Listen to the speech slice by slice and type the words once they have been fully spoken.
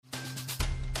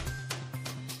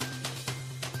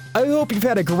I hope you've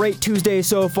had a great Tuesday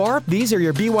so far. These are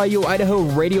your BYU Idaho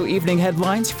Radio Evening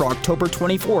headlines for October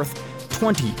 24th,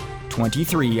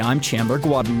 2023. I'm Chandler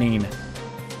Guadagnine.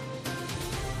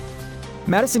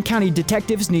 Madison County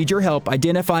detectives need your help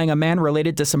identifying a man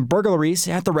related to some burglaries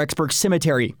at the Rexburg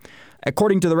Cemetery.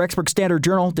 According to the Rexburg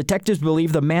Standard-Journal, detectives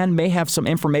believe the man may have some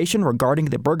information regarding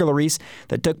the burglaries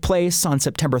that took place on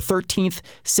September 13th,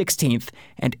 16th,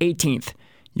 and 18th.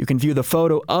 You can view the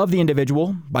photo of the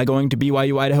individual by going to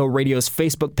BYU Idaho Radio's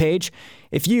Facebook page.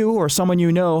 If you or someone you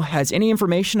know has any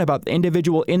information about the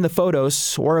individual in the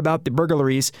photos or about the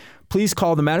burglaries, please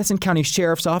call the Madison County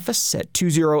Sheriff's Office at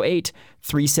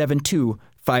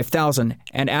 208-372-5000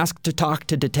 and ask to talk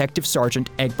to Detective Sergeant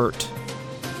Egbert.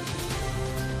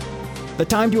 The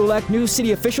time to elect new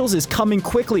city officials is coming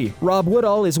quickly. Rob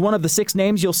Woodall is one of the 6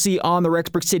 names you'll see on the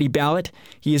Rexburg City ballot.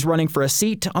 He is running for a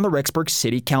seat on the Rexburg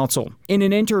City Council. In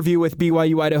an interview with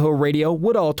BYU Idaho Radio,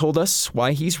 Woodall told us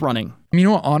why he's running. You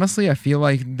know what? Honestly, I feel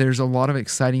like there's a lot of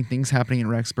exciting things happening in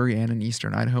Rexburg and in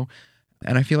eastern Idaho.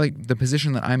 And I feel like the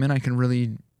position that I'm in, I can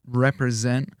really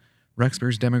represent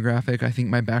Rexburg's demographic. I think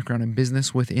my background in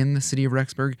business within the city of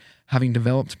Rexburg, having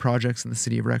developed projects in the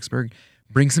city of Rexburg,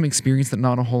 brings some experience that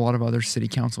not a whole lot of other city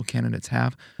council candidates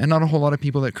have, and not a whole lot of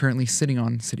people that currently sitting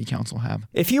on city council have.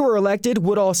 If he were elected,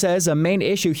 Woodall says a main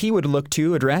issue he would look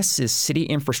to address is city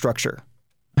infrastructure.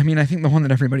 I mean, I think the one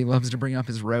that everybody loves to bring up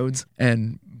is roads,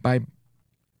 and by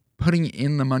putting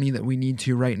in the money that we need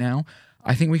to right now,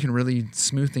 I think we can really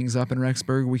smooth things up in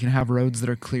Rexburg. We can have roads that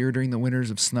are clear during the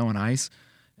winters of snow and ice,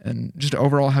 and just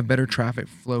overall have better traffic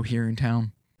flow here in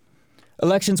town.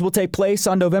 Elections will take place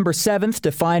on November 7th.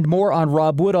 To find more on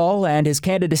Rob Woodall and his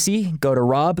candidacy, go to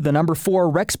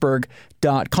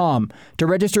rob4rexburg.com. To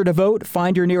register to vote,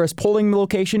 find your nearest polling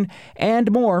location,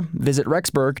 and more, visit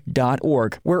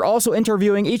rexburg.org. We're also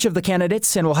interviewing each of the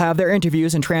candidates, and we'll have their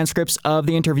interviews and transcripts of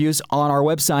the interviews on our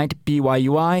website,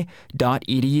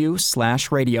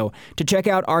 byui.edu/radio. To check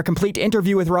out our complete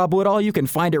interview with Rob Woodall, you can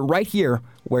find it right here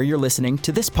where you're listening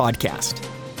to this podcast.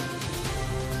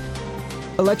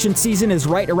 Election season is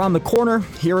right around the corner.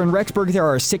 Here in Rexburg, there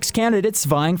are 6 candidates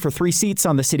vying for 3 seats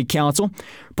on the City Council.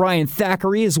 Brian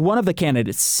Thackeray is one of the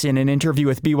candidates. In an interview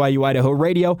with BYU Idaho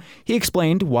Radio, he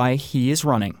explained why he is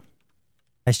running.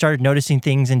 I started noticing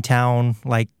things in town,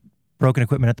 like broken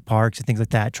equipment at the parks and things like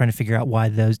that, trying to figure out why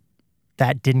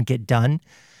that didn't get done.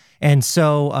 And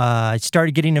so I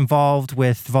started getting involved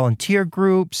with volunteer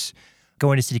groups,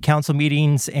 going to City Council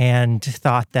meetings, and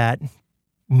thought that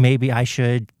maybe I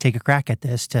should take a crack at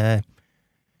this to,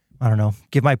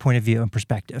 give my point of view and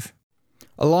perspective.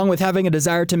 Along with having a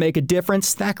desire to make a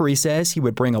difference, Thackeray says he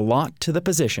would bring a lot to the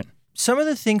position. Some of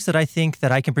the things that I think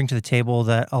that I can bring to the table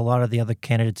that a lot of the other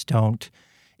candidates don't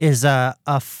is a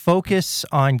focus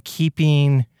on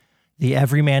keeping the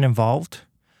everyman involved,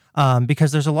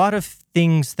 because there's a lot of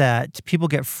things that people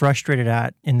get frustrated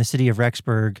at in the city of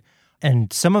Rexburg,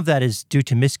 and some of that is due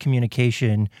to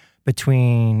miscommunication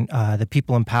between the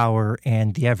people in power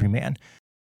and the everyman.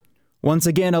 Once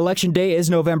again, Election Day is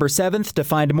November 7th. To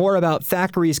find more about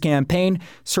Thackeray's campaign,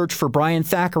 search for Brian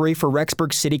Thackeray for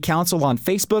Rexburg City Council on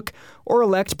Facebook or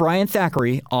elect Brian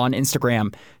Thackeray on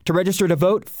Instagram. To register to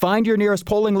vote, find your nearest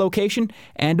polling location,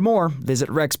 and more, visit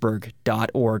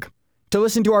rexburg.org. To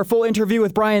listen to our full interview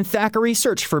with Brian Thackeray,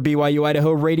 search for BYU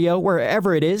Idaho Radio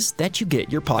wherever it is that you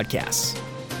get your podcasts.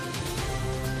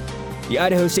 The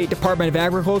Idaho State Department of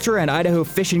Agriculture and Idaho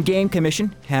Fish and Game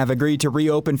Commission have agreed to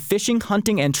reopen fishing,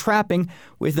 hunting, and trapping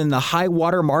within the high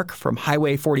water mark from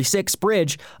Highway 46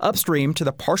 bridge upstream to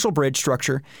the partial bridge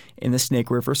structure in the Snake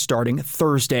River starting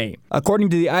Thursday.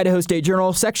 According to the Idaho State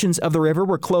Journal, sections of the river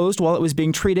were closed while it was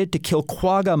being treated to kill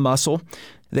quagga mussel.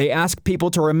 They ask people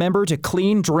to remember to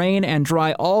clean, drain, and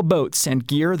dry all boats and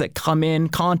gear that come in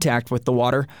contact with the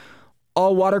water.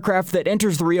 All watercraft that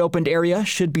enters the reopened area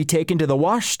should be taken to the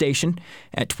wash station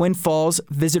at Twin Falls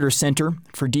Visitor Center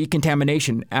for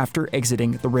decontamination after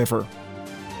exiting the river.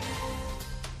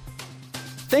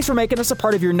 Thanks for making us a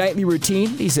part of your nightly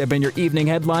routine. These have been your evening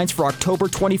headlines for October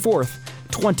 24th,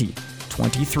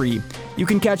 2023. You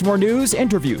can catch more news,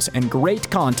 interviews, and great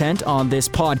content on this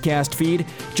podcast feed.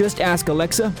 Just ask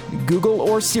Alexa, Google,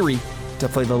 or Siri to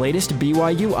play the latest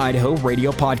BYU Idaho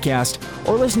radio podcast,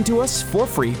 or listen to us for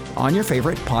free on your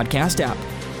favorite podcast app,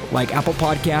 like Apple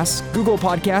Podcasts, Google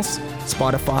Podcasts,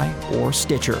 Spotify, or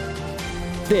Stitcher.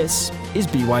 This is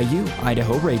BYU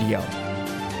Idaho Radio.